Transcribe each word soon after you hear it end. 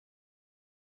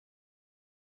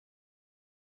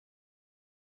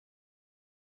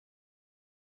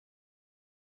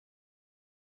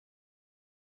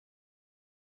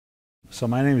So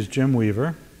my name is Jim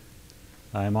Weaver.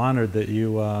 I'm honored that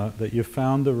you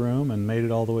found the room and made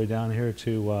it all the way down here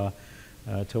to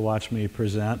watch me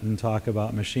present and talk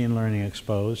about machine learning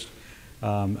exposed.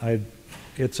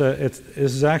 This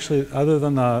is actually, other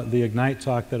than the Ignite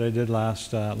talk that I did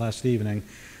last evening,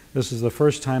 this is the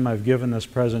first time I've given this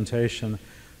presentation.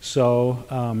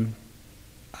 So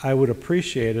I would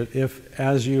appreciate it if,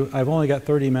 I've only got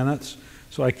 30 minutes,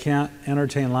 so I can't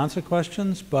entertain lots of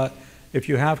questions, but if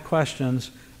you have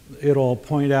questions, it'll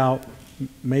point out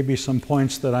maybe some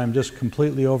points that I'm just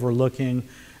completely overlooking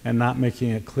and not making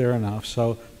it clear enough.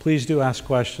 So please do ask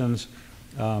questions.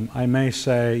 I may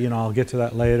say, I'll get to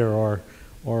that later, or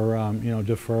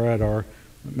defer it, or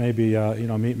maybe,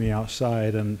 meet me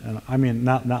outside. And I mean,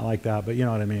 not like that, but you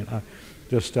know what I mean.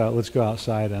 Just let's go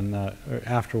outside and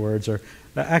afterwards. Or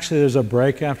actually, there's a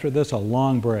break after this, a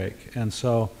long break, and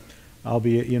so I'll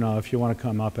be, if you want to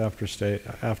come up on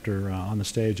the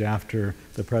stage after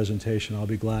the presentation, I'll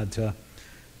be glad to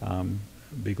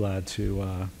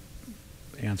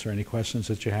answer any questions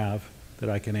that you have that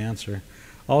I can answer.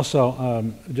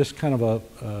 Also, just kind of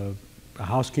a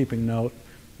housekeeping note.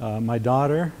 My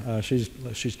daughter, she's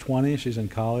 20, she's in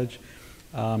college.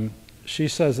 She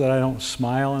says that I don't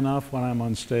smile enough when I'm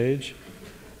on stage.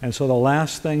 And so the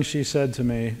last thing she said to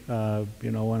me,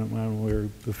 when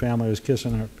the family was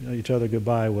kissing each other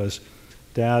goodbye, was,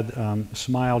 "Dad,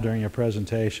 smile during your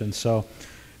presentation." So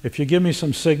if you give me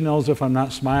some signals, if I'm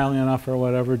not smiling enough or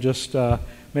whatever, just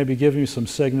maybe give me some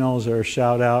signals or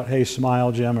shout out, "Hey,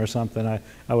 smile, Jim," or something.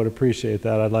 I would appreciate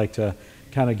that. I'd like to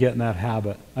kind of get in that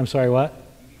habit. I'm sorry, what?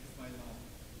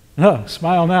 Oh,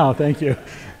 smile now, thank you.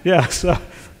 Yeah, so,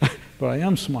 but I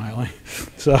am smiling.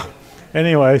 So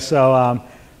anyway, so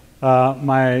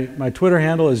my Twitter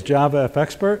handle is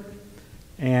JavaFExpert,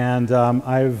 and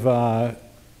I've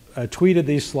tweeted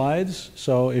these slides.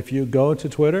 So if you go to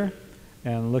Twitter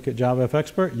and look at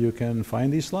JavaFExpert, you can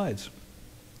find these slides.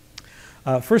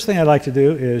 First thing I'd like to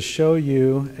do is show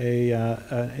you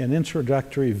an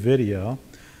introductory video.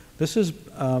 This is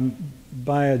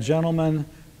by a gentleman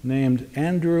named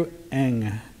Andrew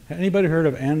Ng. Anybody heard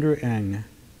of Andrew Ng?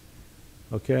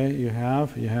 Okay, you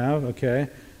have, okay.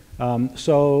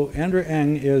 So Andrew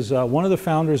Ng is one of the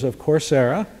founders of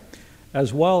Coursera,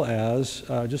 as well as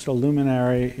just a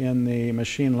luminary in the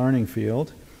machine learning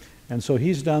field. And so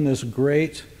he's done this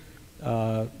great,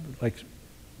 like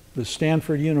the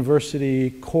Stanford University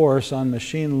course on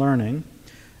machine learning,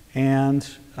 and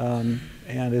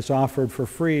it's offered for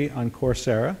free on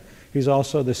Coursera. He's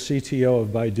also the CTO of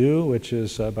Baidu, which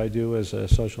is, Baidu is a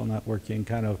social networking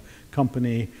kind of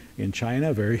company in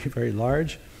China, very, very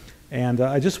large. And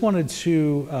I just wanted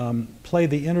to play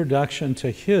the introduction to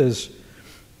his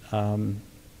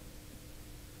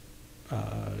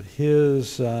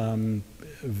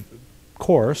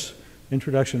course,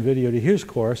 introduction video to his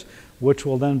course, which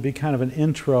will then be kind of an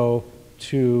intro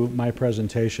to my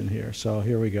presentation here. So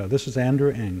here we go. This is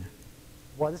Andrew Ng.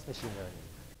 What is machine learning?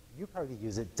 You probably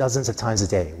use it dozens of times a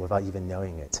day without even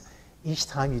knowing it. Each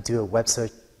time you do a web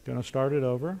search... Going to start it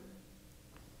over?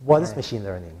 What is machine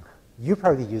learning? You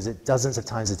probably use it dozens of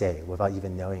times a day without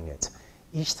even knowing it.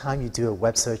 Each time you do a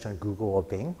web search on Google or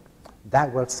Bing,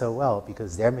 that works so well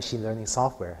because their machine learning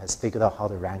software has figured out how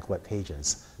to rank web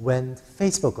pages. When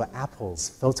Facebook or Apple's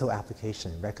photo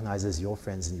application recognizes your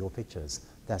friends in your pictures,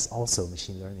 that's also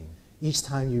machine learning. Each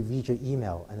time you read your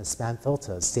email and a spam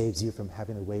filter saves you from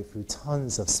having to wade through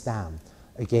tons of spam,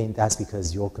 again, that's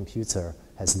because your computer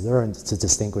has learned to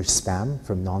distinguish spam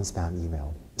from non-spam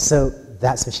email. So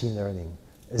that's machine learning.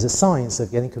 It's a science of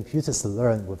getting computers to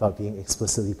learn without being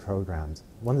explicitly programmed.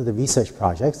 One of the research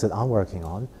projects that I'm working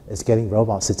on is getting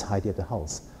robots to tidy up the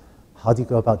house. How do you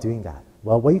go about doing that?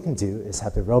 Well, what you can do is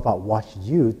have the robot watch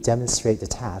you demonstrate the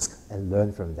task and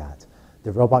learn from that.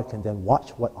 The robot can then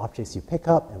watch what objects you pick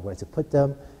up and where to put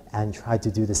them and try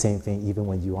to do the same thing even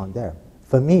when you aren't there.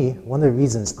 For me, one of the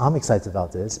reasons I'm excited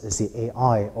about this is the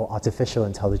AI, or artificial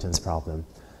intelligence problem.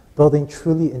 Building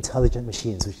truly intelligent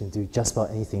machines which can do just about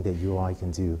anything that you or I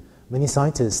can do. Many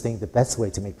scientists think the best way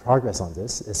to make progress on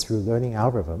this is through learning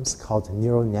algorithms called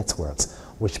neural networks,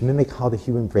 which mimic how the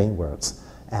human brain works.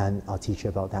 And I'll teach you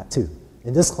about that too.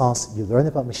 In this class, you learn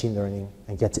about machine learning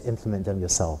and get to implement them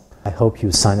yourself. I hope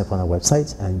you sign up on our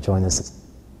website and join us.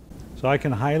 So I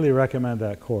can highly recommend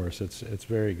that course. It's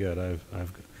very good.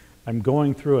 I'm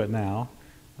going through it now.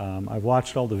 I've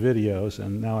watched all the videos,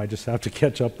 and now I just have to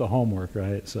catch up the homework,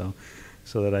 right? So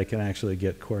that I can actually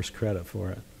get course credit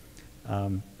for it.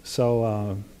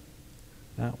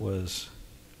 That was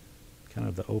kind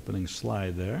of the opening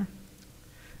slide there.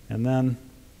 And then,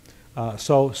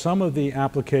 so some of the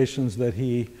applications that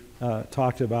he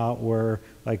talked about were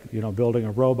like, building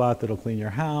a robot that'll clean your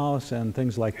house and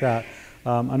things like that.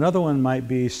 Another one might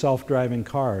be self-driving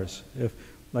cars.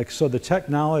 So the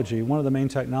technology, one of the main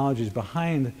technologies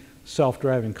behind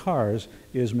self-driving cars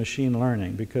is machine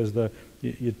learning, because the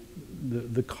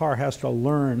car has to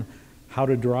learn how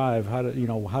to drive, how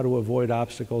to avoid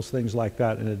obstacles, things like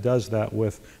that, and it does that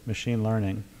with machine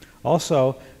learning.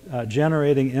 Also,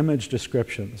 generating image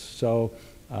descriptions. So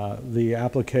the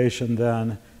application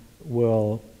then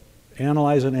will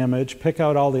analyze an image, pick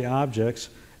out all the objects,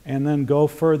 and then go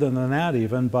further than that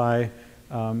even by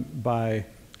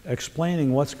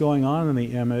explaining what's going on in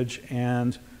the image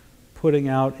and putting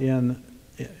out in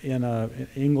an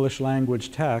English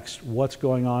language text what's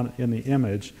going on in the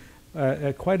image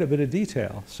at quite a bit of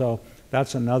detail. So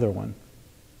that's another one.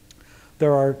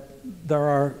 There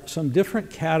are some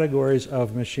different categories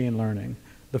of machine learning.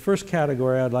 The first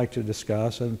category I'd like to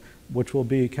discuss, and which will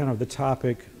be kind of the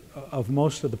topic of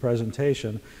most of the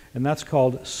presentation, and that's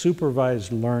called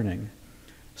supervised learning.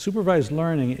 Supervised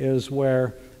learning is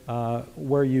where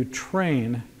you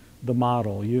train the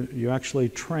model. You actually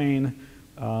train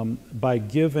by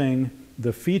giving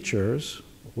the features,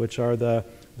 which are the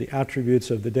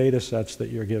attributes of the data sets that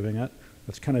you're giving it.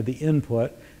 That's kind of the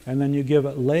input. And then you give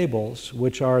it labels,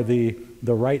 which are the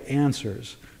right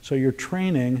answers. So you're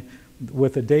training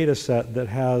with a data set that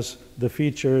has the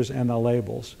features and the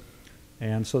labels.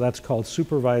 And so that's called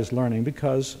supervised learning,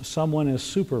 because someone is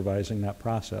supervising that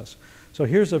process. So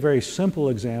here's a very simple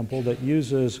example that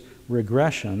uses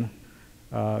regression.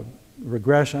 I'm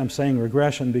saying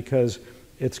regression because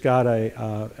it's got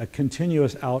a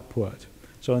continuous output.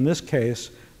 So in this case,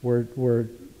 the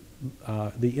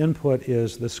input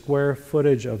is the square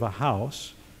footage of a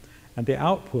house, and the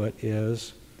output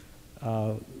is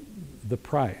the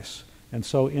price. And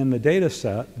so in the data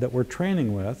set that we're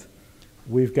training with,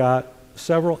 we've got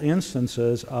several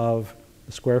instances of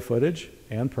the square footage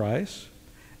and price,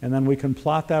 and then we can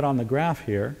plot that on the graph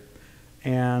here,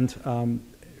 and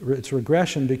it's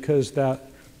regression because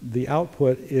the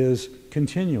output is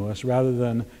continuous rather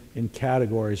than in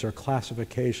categories or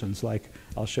classifications, like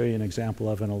I'll show you an example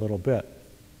of in a little bit.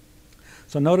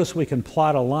 So notice we can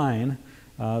plot a line.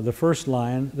 The first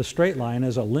line, the straight line,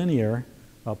 is a linear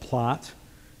plot,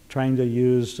 trying to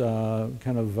use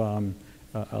kind of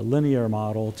a linear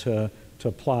model to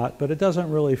plot, but it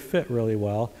doesn't really fit really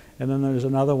well. And then there's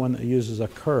another one that uses a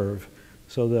curve.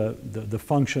 So the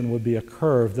function would be a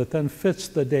curve that then fits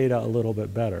the data a little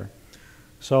bit better.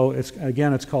 So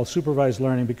it's called supervised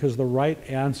learning because the right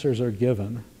answers are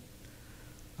given.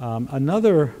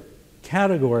 Another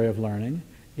category of learning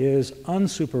is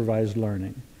unsupervised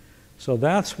learning. So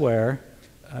that's where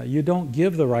you don't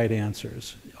give the right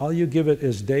answers. All you give it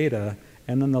is data,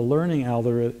 and then the learning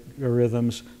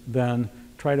algorithms then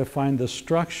try to find the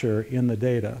structure in the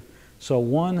data. So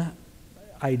one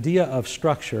idea of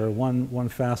structure, one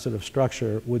facet of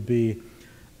structure would be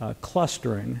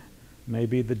clustering.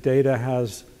 Maybe the data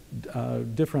has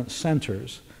different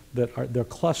centers that they're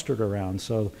clustered around,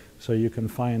 so you can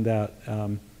find that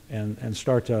and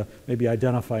start to maybe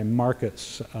identify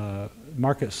markets,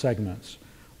 market segments,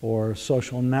 or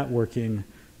social networking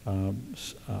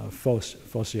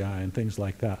foci and things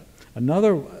like that.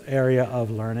 Another area of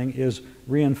learning is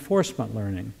reinforcement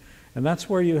learning, and that's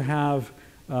where you have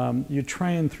you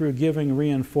train through giving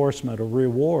reinforcement or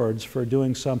rewards for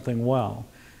doing something well.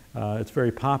 It's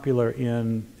very popular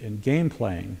in game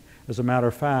playing. As a matter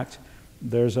of fact,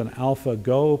 there's an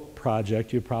AlphaGo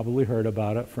project, you probably heard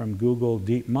about it, from Google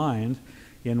DeepMind,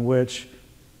 in which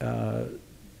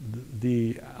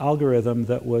the algorithm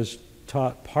that was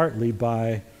taught partly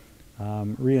by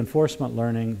reinforcement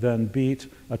learning then beat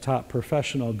a top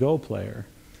professional Go player.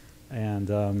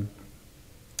 And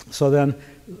so then,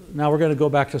 now we're going to go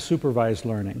back to supervised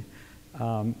learning.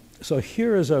 So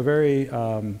here is a very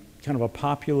kind of a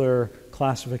popular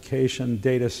classification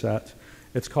data set.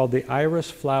 It's called the iris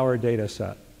flower data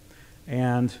set.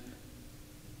 And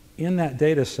in that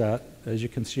data set, as you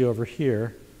can see over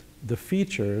here, the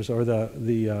features, or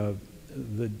the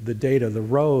data, the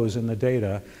rows in the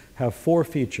data, have 4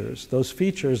 features. Those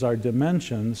features are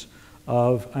dimensions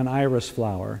of an iris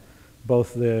flower,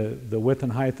 both the width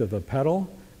and height of a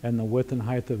petal and the width and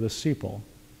height of a sepal.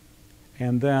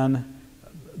 And then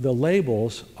the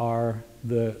labels are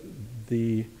the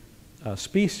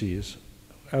species,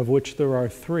 of which there are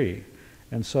 3.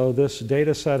 And so this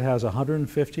data set has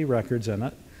 150 records in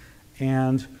it,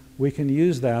 and we can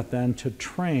use that then to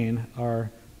train our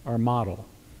model.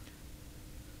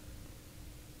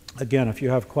 Again, if you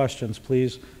have questions,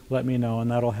 please let me know, and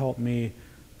that'll help me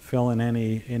fill in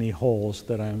any holes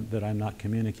that I'm not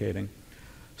communicating.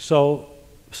 So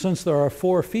since there are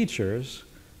 4 features,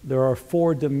 there are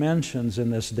 4 dimensions in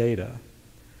this data.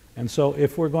 And so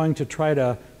if we're going to try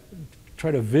to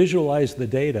visualize the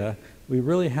data, we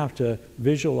really have to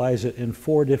visualize it in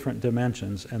 4 different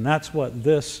dimensions. And that's what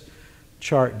this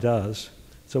chart does.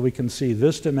 So we can see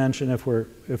this dimension if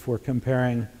we're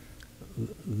comparing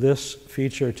this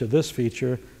feature to this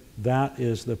feature, that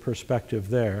is the perspective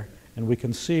there. And we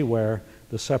can see where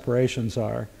the separations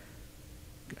are.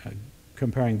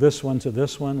 Comparing this one to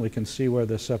this one, we can see where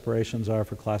the separations are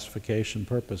for classification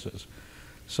purposes.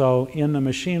 So in the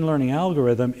machine learning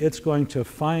algorithm, it's going to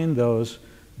find those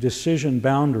decision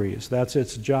boundaries. That's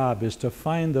its job, is to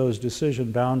find those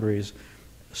decision boundaries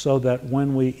so that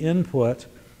when we input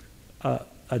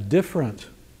a different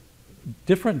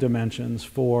dimensions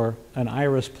for an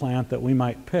iris plant that we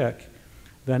might pick,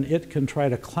 then it can try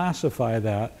to classify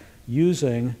that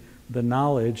using the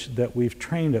knowledge that we've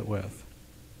trained it with.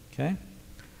 Okay?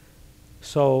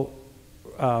 So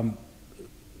kind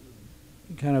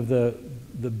of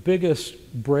the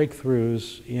biggest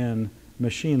breakthroughs in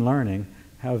machine learning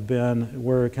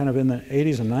were kind of in the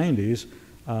 80s and 90s,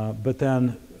 but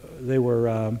then they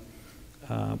were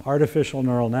artificial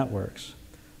neural networks.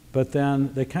 But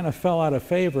then they kind of fell out of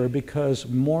favor because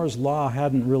Moore's law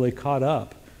hadn't really caught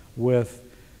up with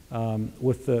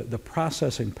the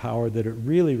processing power that it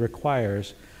really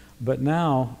requires. But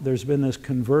now there's been this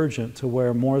convergence to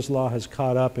where Moore's law has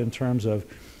caught up in terms of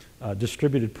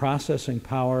distributed processing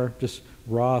power, just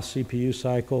raw CPU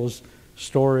cycles,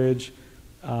 storage,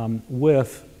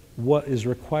 with what is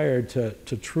required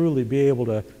to truly be able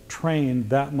to train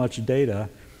that much data.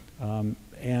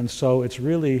 And so it's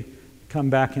really come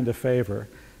back into favor.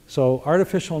 So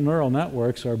artificial neural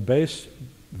networks are based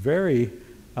very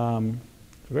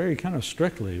kind of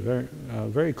strictly,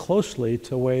 very closely to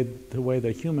the way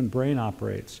the human brain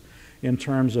operates in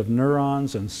terms of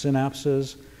neurons and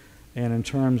synapses and in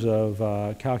terms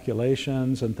of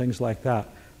calculations and things like that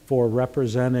for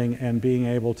representing and being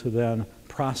able to then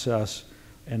process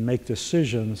and make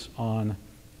decisions on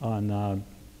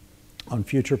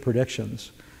future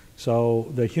predictions. So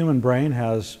the human brain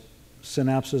has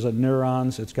synapses and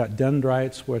neurons. It's got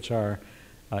dendrites, which are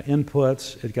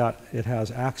inputs. It has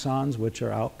axons, which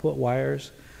are output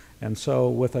wires. And so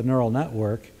with a neural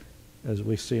network, as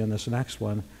we see in this next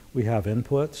one, we have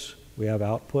inputs, we have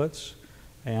outputs.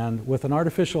 And with an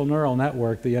artificial neural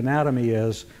network, the anatomy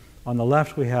is, on the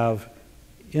left we have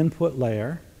input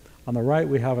layer, on the right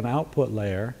we have an output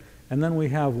layer, and then we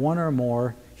have one or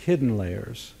more hidden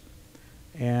layers.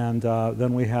 And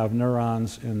then we have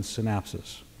neurons and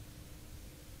synapses.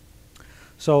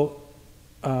 So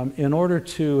in order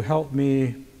to help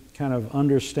me kind of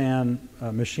understand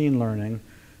machine learning,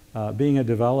 being a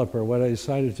developer, what I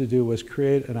decided to do was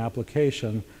create an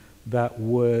application that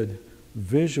would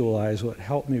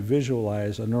help me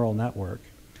visualize a neural network.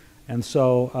 And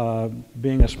so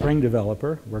being a Spring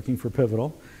developer, working for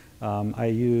Pivotal, I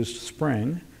used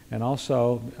Spring, and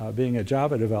also being a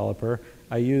Java developer,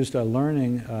 I used a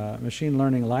machine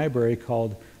learning library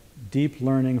called Deep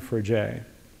Learning for J.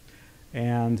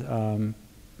 And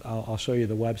I'll show you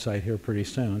the website here pretty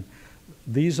soon.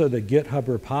 These are the GitHub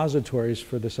repositories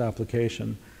for this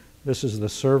application. This is the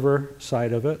server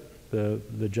side of it,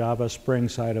 the Java Spring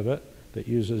side of it that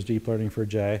uses Deep Learning for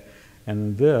J.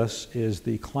 And this is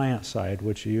the client side,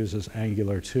 which uses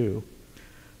Angular 2.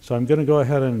 So I'm going to go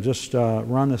ahead and just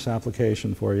run this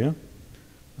application for you.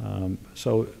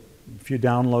 So if you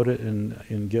download it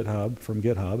in GitHub, from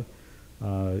GitHub,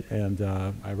 and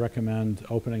I recommend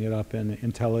opening it up in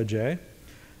IntelliJ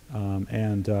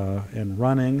and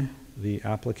running the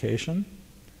application.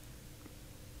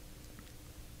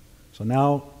 So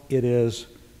now it is,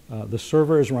 the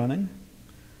server is running,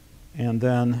 and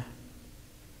then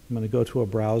I'm going to go to a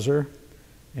browser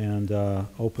and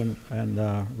open and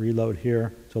reload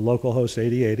here to localhost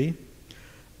 8080.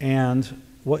 And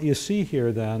what you see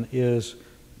here then is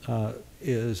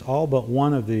all but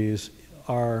one of these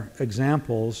are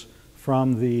examples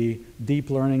from the Deep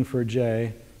Learning for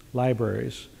J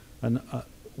libraries. And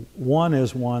one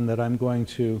is one that I'm going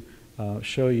to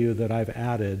show you that I've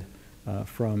added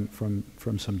from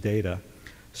some data.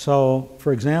 So,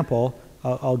 for example,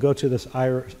 I'll go to this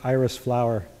iris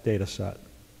flower data set.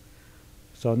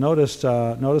 So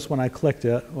notice when I clicked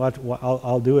it,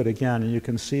 I'll do it again, and you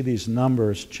can see these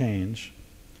numbers change.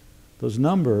 Those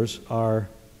numbers are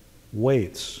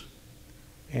weights.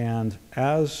 And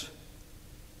as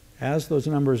those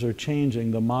numbers are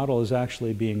changing, the model is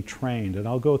actually being trained. And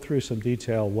I'll go through some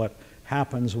detail what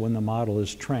happens when the model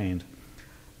is trained.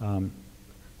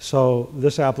 So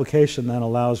this application then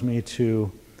allows me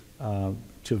to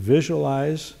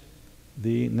visualize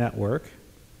the network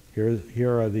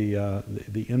Here are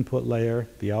the input layer,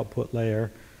 the output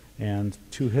layer, and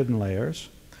 2 hidden layers.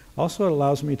 Also, it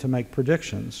allows me to make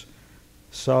predictions.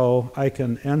 So I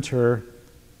can enter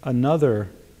another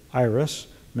iris.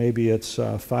 Maybe it's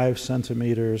 5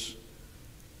 centimeters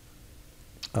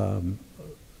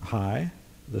high.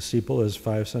 The sepal is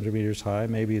 5 centimeters high.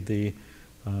 Maybe the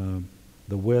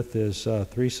width is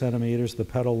 3 centimeters. The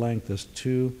petal length is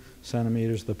 2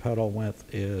 centimeters. The petal width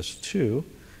is 2.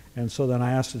 And so then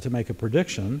I asked it to make a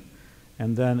prediction,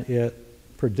 and then it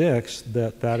predicts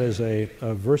that that is a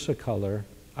versicolor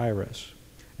iris.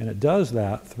 And it does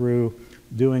that through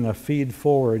doing a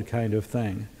feed-forward kind of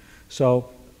thing. So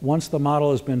once the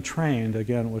model has been trained,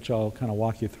 again, which I'll kind of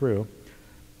walk you through,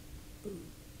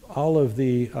 all of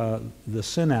the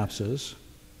synapses,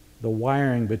 the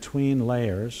wiring between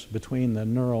layers, between the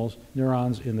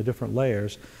neurons in the different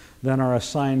layers, then are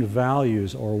assigned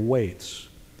values or weights.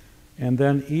 And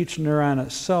then each neuron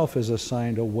itself is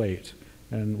assigned a weight,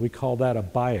 and we call that a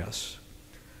bias.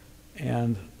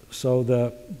 And so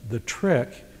the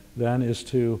trick then is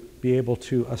to be able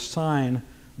to assign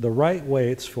the right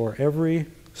weights for every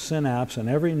synapse and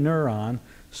every neuron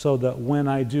so that when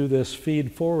I do this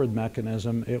feed-forward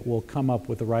mechanism, it will come up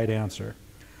with the right answer.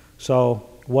 So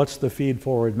what's the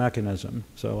feed-forward mechanism?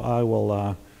 So I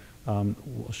will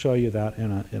show you that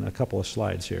in a couple of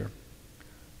slides here.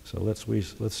 So let's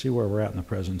see where we're at in the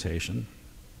presentation.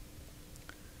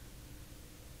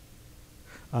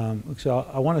 So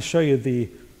I want to show you the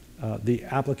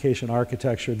application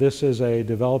architecture. This is a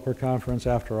developer conference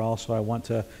after all, so I want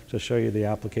to show you the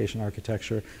application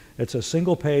architecture. It's a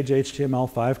single-page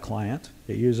HTML5 client.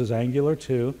 It uses Angular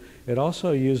 2. It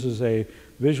also uses a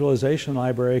visualization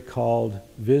library called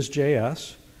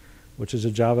Viz.js, which is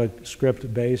a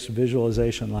JavaScript-based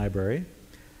visualization library.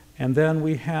 And then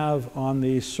we have on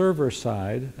the server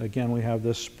side, again, we have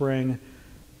this Spring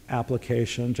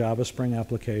application, Java Spring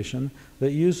application,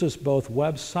 that uses both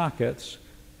WebSockets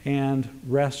and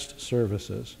REST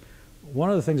services. One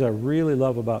of the things I really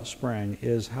love about Spring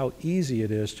is how easy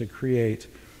it is to create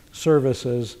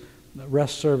services,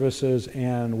 REST services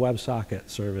and WebSocket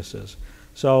services.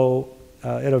 So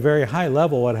at a very high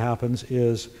level, what happens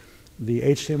is the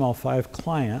HTML5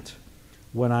 client,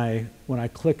 when I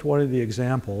clicked one of the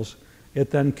examples,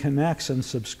 it then connects and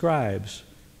subscribes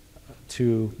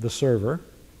to the server.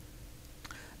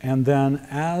 And then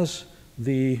as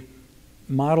the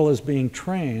model is being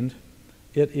trained,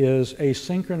 it is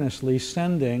asynchronously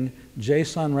sending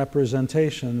JSON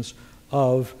representations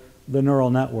of the neural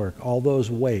network, all those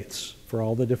weights for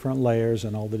all the different layers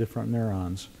and all the different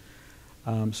neurons.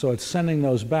 So it's sending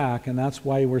those back, and that's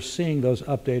why we're seeing those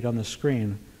update on the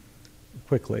screen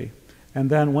quickly. And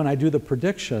then when I do the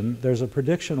prediction, there's a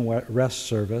prediction REST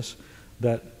service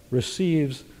that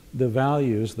receives the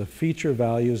values, the feature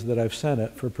values that I've sent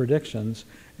it for predictions,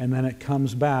 and then it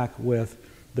comes back with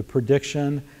the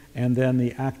prediction and then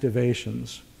the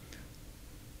activations.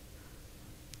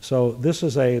 So this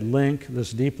is a link,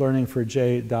 this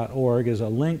deeplearningforj.org is a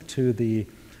link to the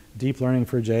Deep Learning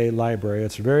for J library.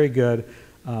 It's very good.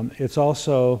 It's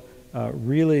also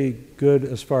really good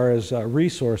as far as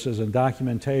resources and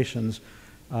documentations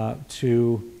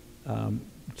to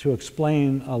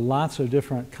explain lots of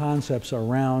different concepts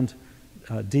around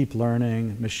deep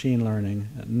learning, machine learning,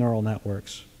 neural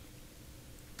networks.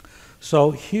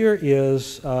 So here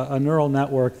is a neural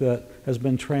network that has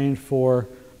been trained for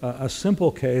a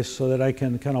simple case so that I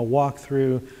can kind of walk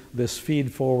through this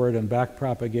feed forward and back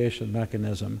propagation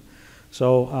mechanism.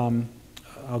 So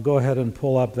I'll go ahead and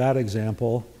pull up that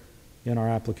example in our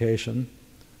application,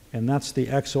 and that's the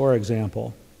XOR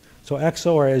example. So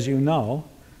XOR, as you know,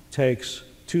 takes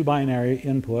 2 binary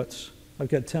inputs. I've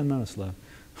got 10 minutes left.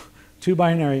 2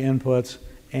 binary inputs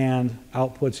and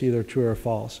outputs either true or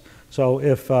false. So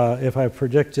if I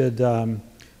predicted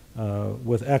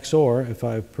with XOR, if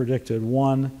I predicted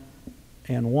 1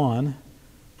 and 1,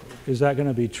 is that going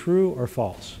to be true or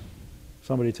false?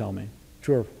 Somebody tell me.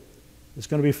 True or it's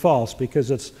going to be false because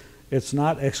it's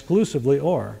not exclusively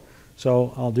OR.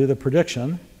 So I'll do the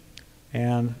prediction,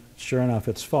 and sure enough,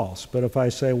 it's false. But if I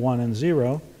say 1 and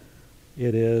 0,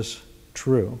 it is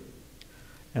true.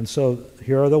 And so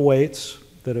here are the weights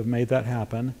that have made that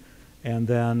happen, and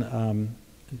then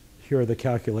here are the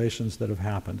calculations that have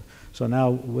happened. So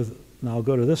now I'll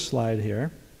go to this slide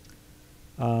here,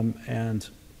 and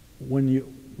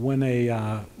when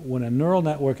a neural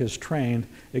network is trained,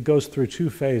 it goes through 2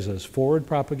 phases: forward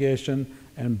propagation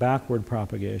and backward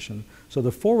propagation. So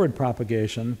the forward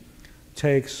propagation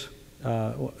takes,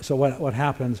 so what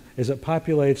happens is it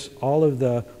populates all of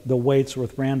the weights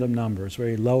with random numbers,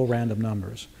 very low random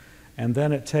numbers. And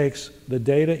then it takes the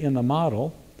data in the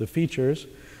model, the features,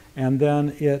 and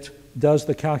then it does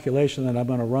the calculation that I'm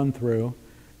going to run through,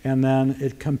 and then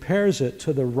it compares it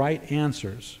to the right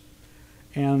answers.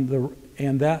 And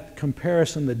that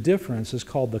comparison, the difference, is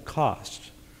called the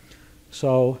cost.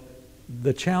 So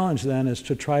the challenge then is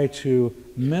to try to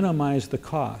minimize the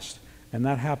cost, and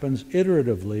that happens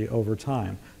iteratively over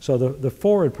time. So the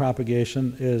forward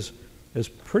propagation is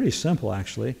pretty simple,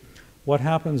 actually. What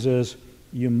happens is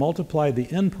you multiply the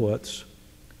inputs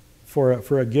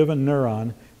for a given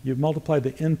neuron, you multiply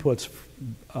the inputs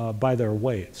by their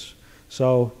weights.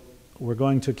 So we're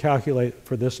going to calculate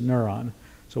for this neuron.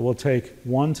 So we'll take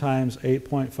 1 times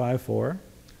 8.54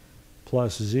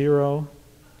 plus 0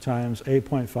 times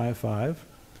 8.55,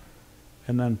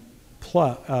 and then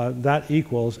that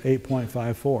equals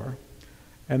 8.54.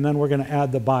 And then we're going to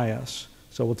add the bias.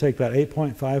 So we'll take that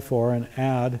 8.54 and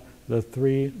add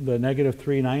the negative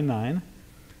 399,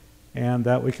 and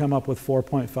that we come up with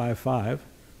 4.55.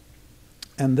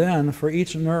 And then for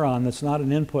each neuron that's not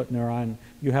an input neuron,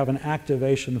 you have an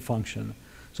activation function.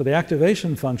 So the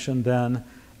activation function then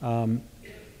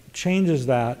changes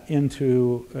that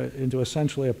into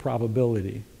essentially a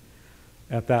probability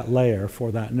at that layer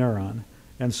for that neuron.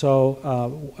 And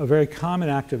so a very common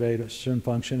activation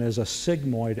function is a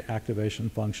sigmoid activation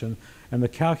function, and the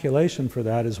calculation for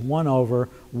that is 1 over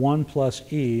 1 plus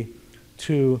e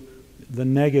to the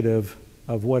negative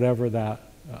of whatever that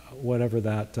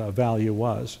value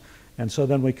was. And so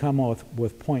then we come up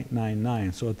with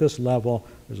 0.99. So at this level,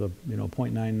 there's a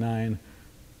 0.99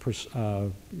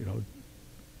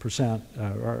 percent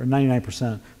or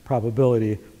 99%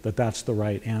 probability that that's the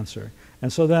right answer.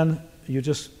 And so then you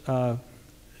just the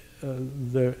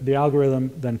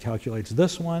algorithm then calculates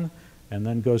this one and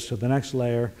then goes to the next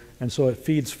layer, and so it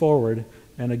feeds forward,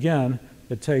 and again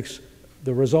it takes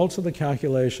the results of the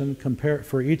calculation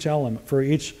for each element, for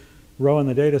each row in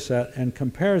the data set, and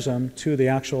compares them to the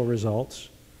actual results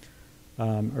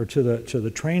or to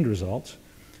the trained results,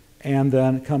 and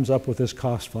then comes up with this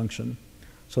cost function.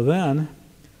 So then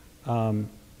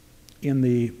in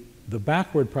the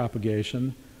backward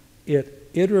propagation,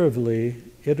 it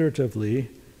iteratively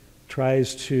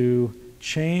tries to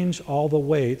change all the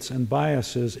weights and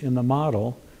biases in the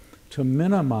model to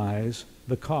minimize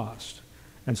the cost.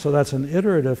 And so that's an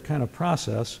iterative kind of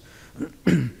process.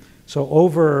 So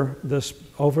over the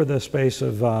space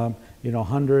of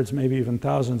hundreds, maybe even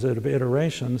thousands of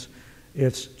iterations,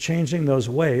 it's changing those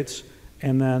weights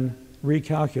and then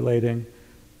recalculating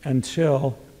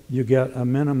until you get a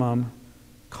minimum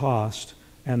cost,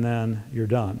 and then you're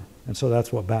done. And so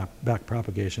that's what back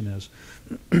propagation is.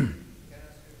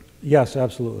 Yes,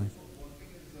 absolutely. So one thing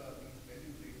is these values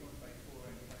 8.54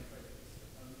 and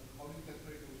 556. How do you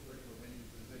calculate those particular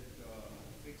values? Is it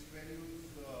fixed values?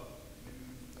 Maybe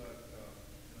use that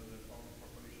the forward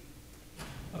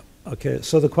propagation? Okay,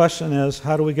 so the question is,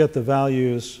 how do we get the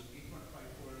values?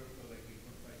 8.54 to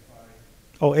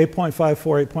like 8.55. Oh,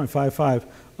 8.54, 8.55.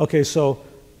 Okay, so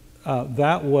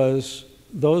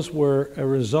those were a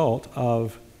result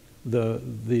of the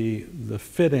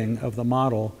fitting of the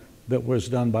model that was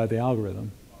done by the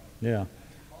algorithm. Yeah.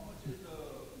 How much is the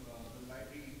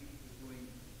library is doing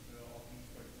of these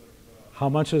particular? How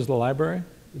much is the library?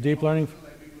 Deep learning? How much is the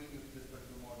library doing with this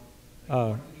particular model?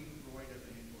 What do you need to provide as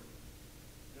an input?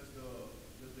 Just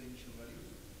the initial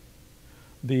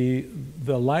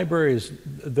values?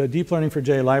 The deep learning for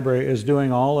J library is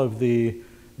doing all of the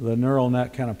neural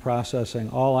net kind of processing.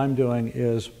 All I'm doing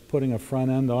is putting a front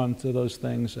end onto those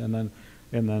things and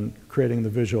then creating the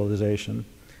visualization.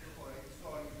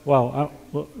 Well,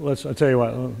 I'll tell you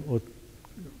what.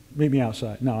 Meet me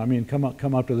outside. No, I mean come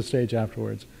up to the stage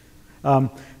afterwards.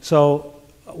 So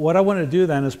what I want to do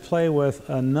then is play with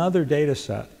another data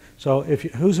set. So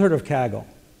who's heard of Kaggle?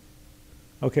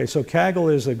 Okay, so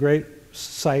Kaggle is a great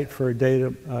site for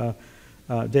data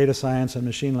science and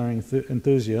machine learning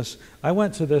enthusiasts. I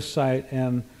went to this site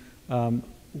and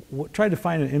tried to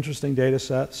find an interesting data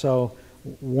set. So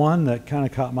one that kind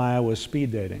of caught my eye was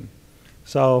speed dating.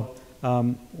 So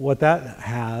what that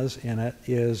has in it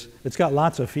is, it's got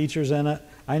lots of features in it.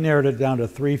 I narrowed it down to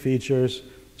 3 features,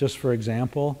 just for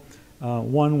example.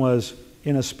 One was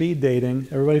in a speed dating.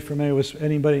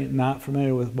 Anybody not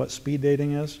familiar with what speed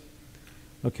dating is?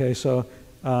 Okay, so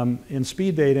in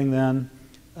speed dating then,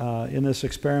 in this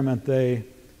experiment, they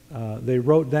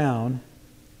wrote down,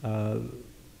 kind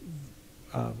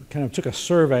of took a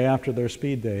survey after their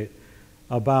speed date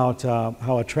about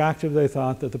how attractive they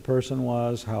thought that the person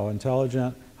was, how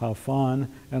intelligent, how fun,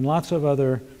 and lots of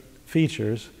other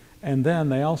features. And then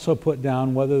they also put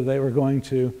down whether they were going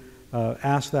to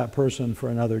ask that person for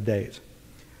another date.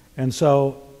 And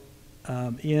so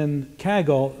in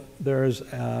Kaggle,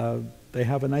 they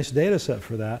have a nice data set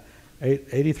for that,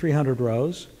 8,300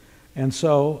 rows. And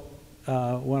so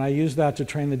when I used that to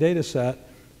train the data set,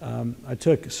 I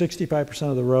took 65%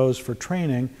 of the rows for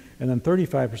training and then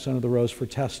 35% of the rows for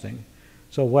testing.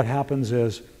 So what happens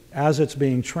is, as it's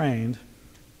being trained,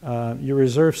 you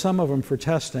reserve some of them for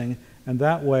testing, and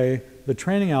that way the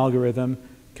training algorithm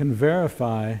can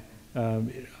verify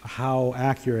how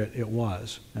accurate it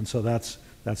was. And so that's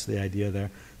the idea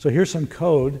there. So here's some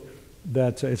code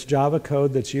that it's Java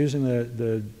code that's using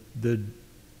the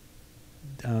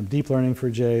deep learning for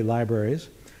J libraries,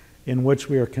 in which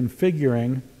we are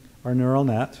configuring our neural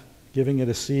net, giving it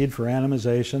a seed for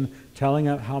randomization, telling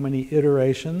it how many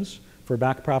iterations for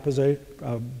back propagation,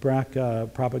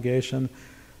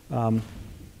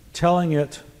 telling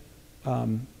it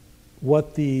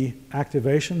what the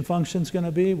activation function is going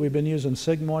to be. We've been using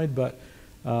sigmoid, but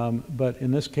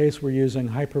in this case we're using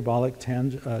hyperbolic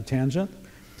tangent.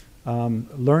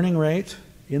 Learning rate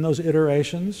in those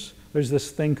iterations. There's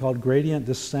this thing called gradient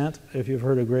descent, if you've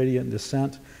heard of gradient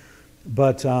descent.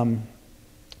 But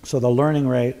so the learning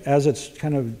rate, as it's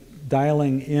kind of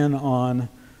dialing in on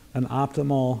an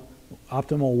optimal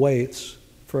weights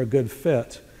for a good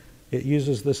fit, it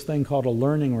uses this thing called a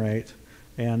learning rate,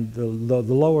 and the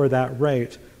lower that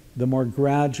rate, the more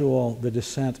gradual the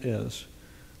descent is.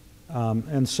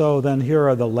 And so then here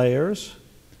are the layers,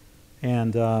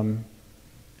 and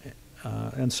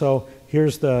so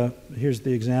here's the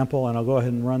example, and I'll go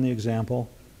ahead and run the example.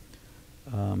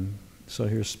 So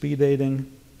here's speed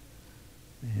dating,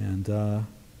 and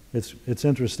it's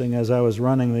interesting. As I was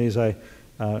running these, I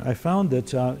found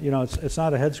that it's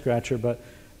not a head scratcher, but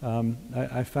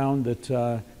I found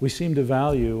that we seem to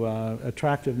value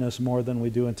attractiveness more than we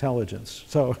do intelligence.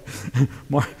 So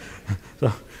I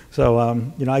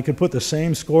could put the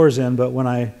same scores in, but when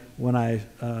I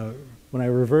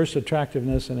reversed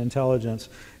attractiveness and intelligence,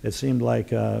 it seemed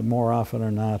like more often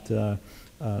or not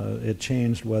it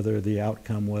changed whether the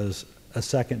outcome was a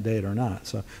second date or not.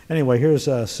 So anyway, here's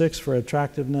 6 for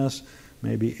attractiveness,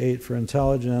 maybe 8 for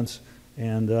intelligence,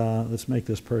 and let's make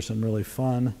this person really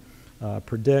fun.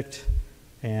 Predict,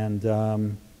 and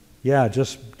yeah,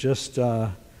 just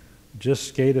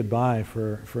skated by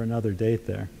for another date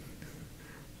there.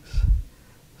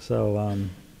 So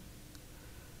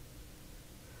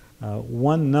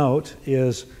one note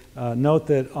is note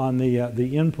that on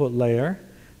the input layer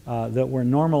that we're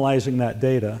normalizing that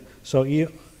data. So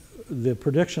the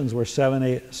predictions were 7,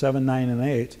 9, and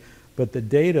 8, but the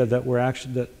data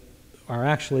that are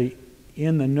actually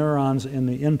in the neurons in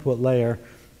the input layer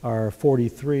are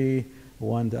 43,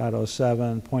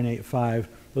 1.07, 0.85.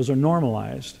 Those are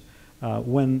normalized.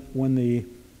 When the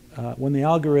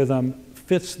algorithm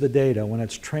fits the data, when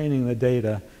it's training the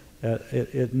data,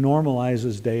 it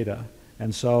normalizes data,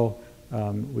 and so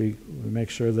we make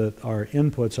sure that our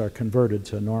inputs are converted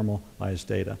to normalized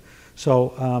data.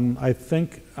 So I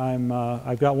think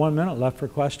I've got 1 minute left for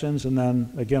questions, and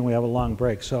then again we have a long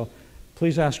break. So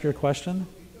please ask your question.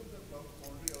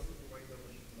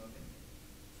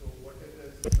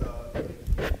 They provide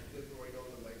all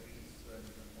the libraries and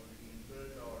already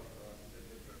inbuilt, or is it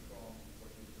different from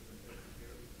what you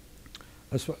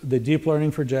presented here? The deep learning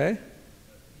for J?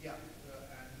 Yeah, and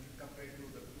compared to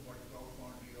what Cloud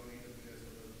Foundry or AWS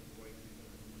provide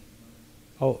machine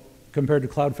learning. Oh, compared to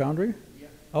Cloud Foundry? Yeah.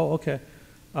 Oh, okay.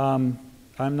 I'm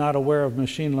not aware of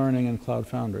machine learning in Cloud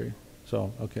Foundry.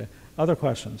 So, okay. Other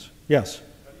questions? Yes? How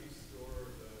do you store the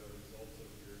results of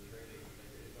your training?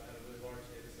 Like if I have a really large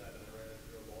data set and I ran it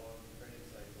through a long training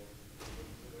cycle,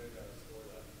 what's the way to store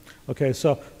that? Okay,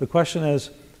 so the question is,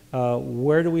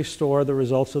 where do we store the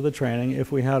results of the training?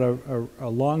 If we had a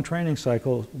long training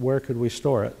cycle, where could we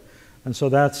store it? And so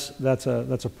that's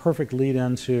a perfect lead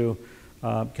into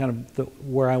kind of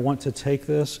where I want to take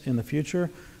this in the future.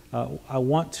 I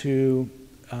want to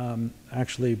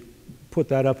actually put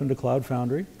that up into Cloud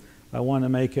Foundry. I want to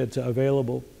make it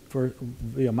available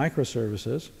via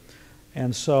microservices.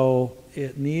 And so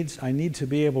I need to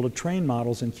be able to train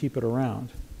models and keep it around.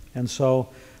 And so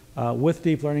with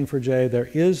Deep Learning for J, there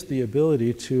is the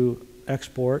ability to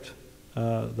export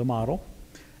the model.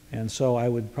 And so I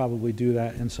would probably do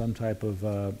that in some type of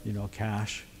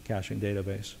caching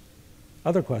database.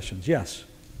 Other questions? Yes?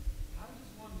 How does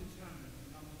one determine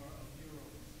the number of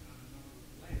neurons and the number of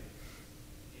layers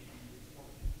in each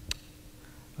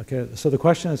Okay, so the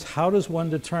question is, how does one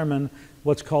determine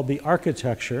what's called the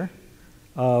architecture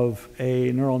of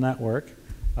a neural network?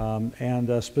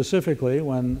 And specifically,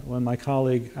 when my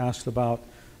colleague asked about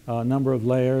number of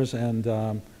layers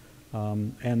and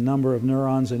number of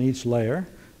neurons in each layer,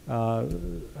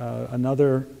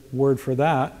 another word for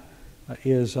that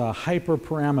is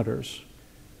hyperparameters.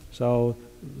 So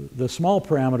the small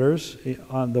parameters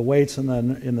on the weights in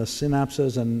the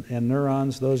synapses and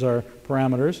neurons, those are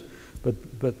parameters,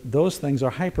 but those things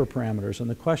are hyperparameters. And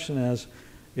the question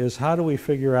is how do we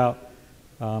figure out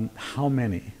how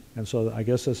many? And so I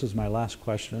guess this is my last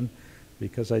question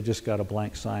because I just got a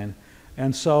blank sign.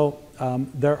 And so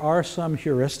there are some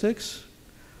heuristics,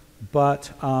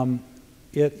 but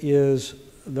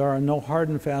there are no hard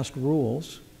and fast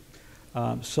rules.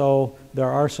 So there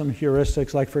are some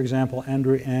heuristics, like for example,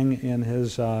 Andrew Ng in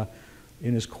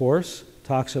his course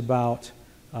talks about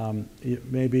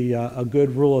maybe a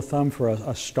good rule of thumb for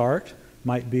a start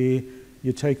might be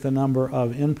you take the number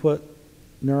of input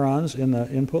neurons in the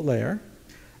input layer,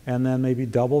 and then maybe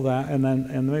double that,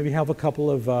 and maybe have a couple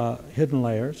of hidden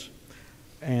layers,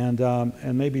 and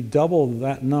maybe double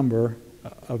that number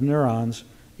of neurons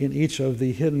in each of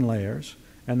the hidden layers,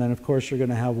 and then of course you're going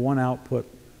to have one output.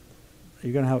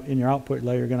 You're going to have in your output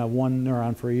layer, you're going to have one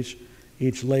neuron for each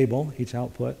label, each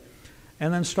output,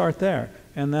 and then start there.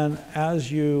 And then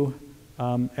as you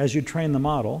train the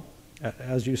model,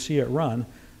 as you see it run,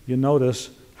 you notice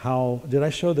how. Did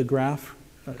I show the graph?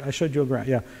 I showed you a graph.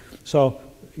 Yeah. So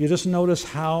you just notice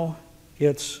how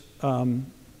it's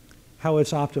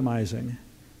optimizing.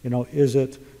 You know, is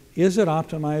it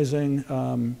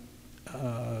optimizing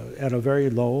at a very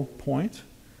low point?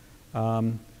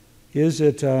 Is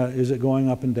it going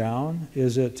up and down?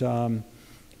 Is it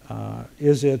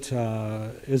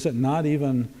not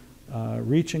even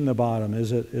reaching the bottom?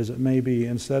 Is it maybe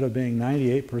instead of being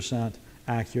 98%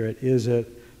 accurate, is it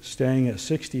staying at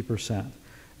 60%?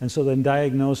 And so then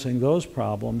diagnosing those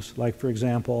problems, like for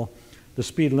example, the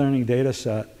speed learning data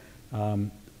set,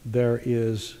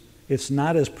 it's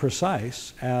not as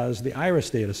precise as the iris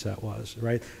data set was,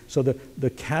 right? So the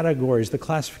categories, the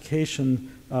classification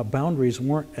boundaries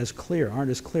aren't as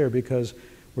clear because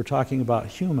we're talking about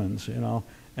humans, you know.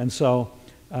 And so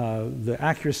the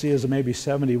accuracy is maybe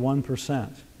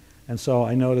 71%. And so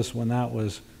I noticed when that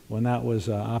was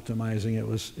optimizing, it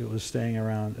was staying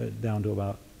around down to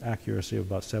about accuracy of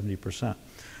about 70%.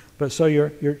 But so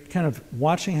you're kind of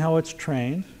watching how it's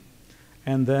trained,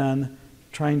 and then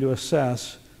trying to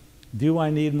assess: do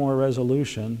I need more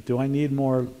resolution? Do I need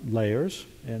more layers?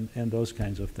 And those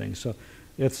kinds of things. So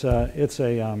it's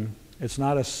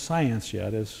not a science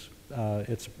yet. It's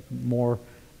more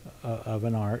of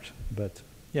an art. But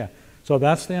yeah. So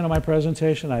that's the end of my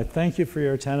presentation. I thank you for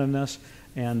your attentiveness.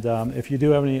 And if you do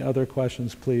have any other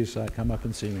questions, please come up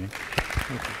and see me.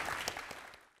 Thank you.